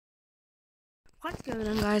What's going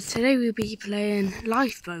on, guys? Today we'll be playing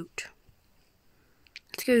lifeboat.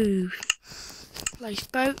 Let's go.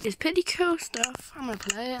 Lifeboat is pretty cool stuff. I'm gonna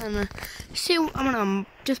play it and I'm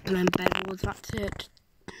just playing Bed Wars. That's it.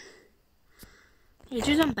 Yeah,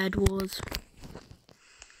 just on Bed Wars.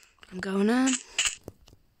 I'm going in.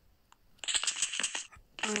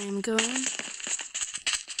 I am going.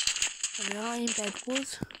 We are in Bed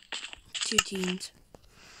Wars. 2 teams.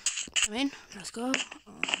 Come in. Let's go.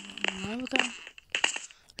 There we go.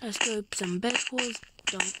 Let's go some Bed Wars.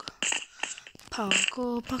 Dunk.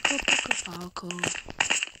 Parkour, parkour, parkour, parkour.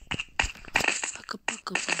 Parkour,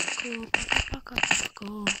 parkour, parkour, parkour, parkour,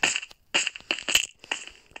 parkour.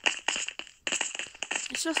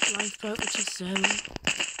 It's just lifeboat, which is so.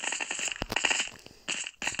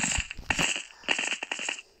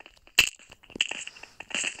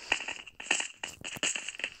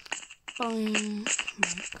 Boing.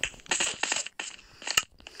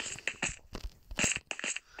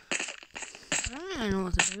 I don't know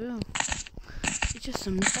what to do. It's just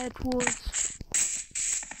some Bed Wars.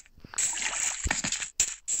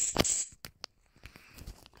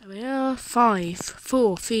 There we are. 5,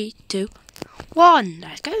 4, 3, 2, 1.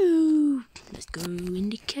 Let's go. Let's go in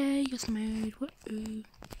the chaos mode. Whoa.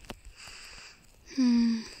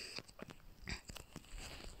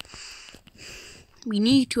 We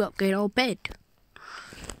need to upgrade our bed.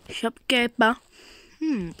 Shopkeeper.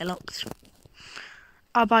 Blocks.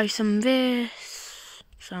 I'll buy some of this.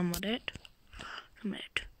 Some of it. Some of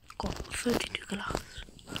it. Got 32 glass.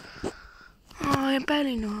 Oh, I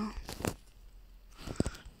barely know.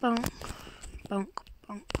 Bonk. Bonk.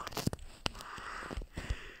 Bonk.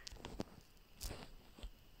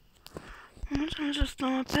 I'm just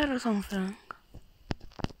on a bed or something.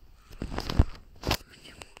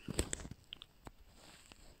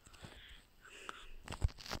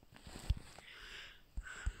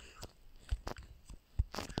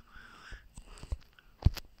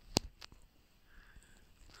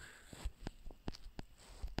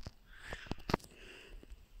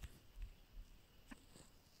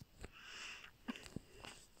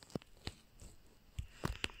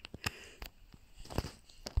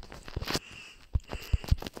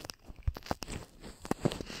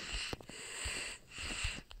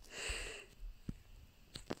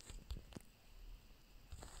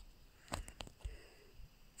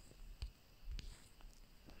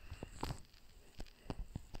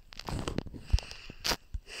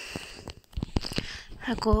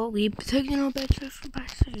 We've taken our bed so back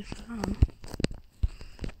safe.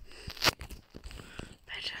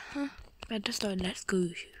 Better start. Let's go.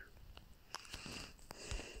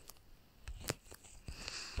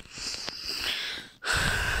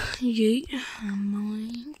 Yeet.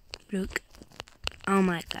 Look. Oh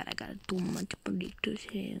my god, I got too much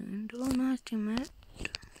predictors here. Don't ask him that.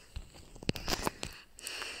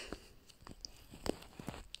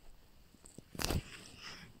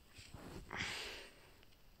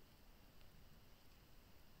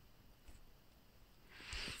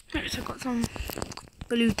 Next, I've got some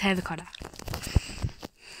blue terracotta.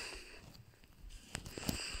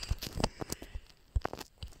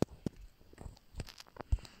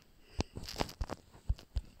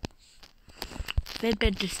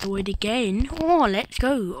 Bed destroyed again. Oh, let's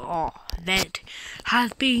go. Oh, bed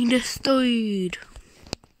has been destroyed.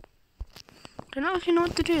 Don't actually know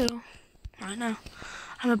what to do right now.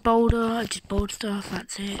 I'm a boulder. I just boulder stuff.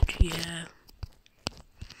 That's it. Yeah.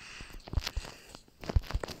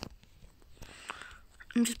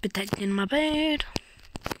 I'm just protecting my bed.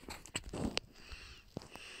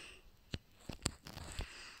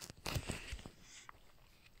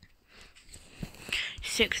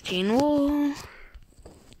 $16 wall.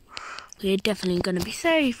 We're definitely gonna be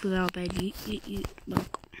safe with our bed.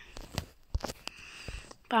 Look.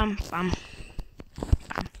 Bam, bam,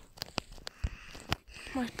 bam.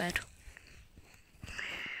 Nice bed.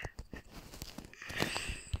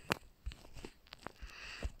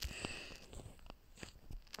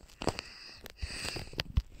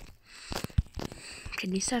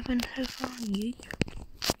 $27 so far. Yeet.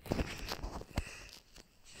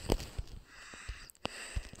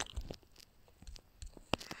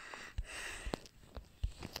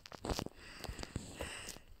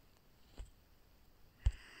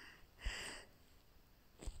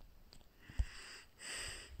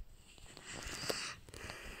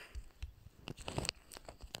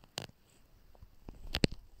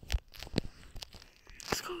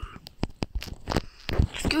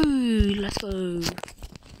 Let's go.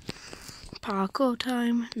 Parkour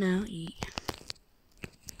time. Now eat.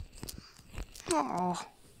 Oh.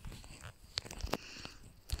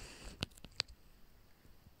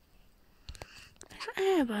 It's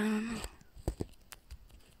air, but I don't know.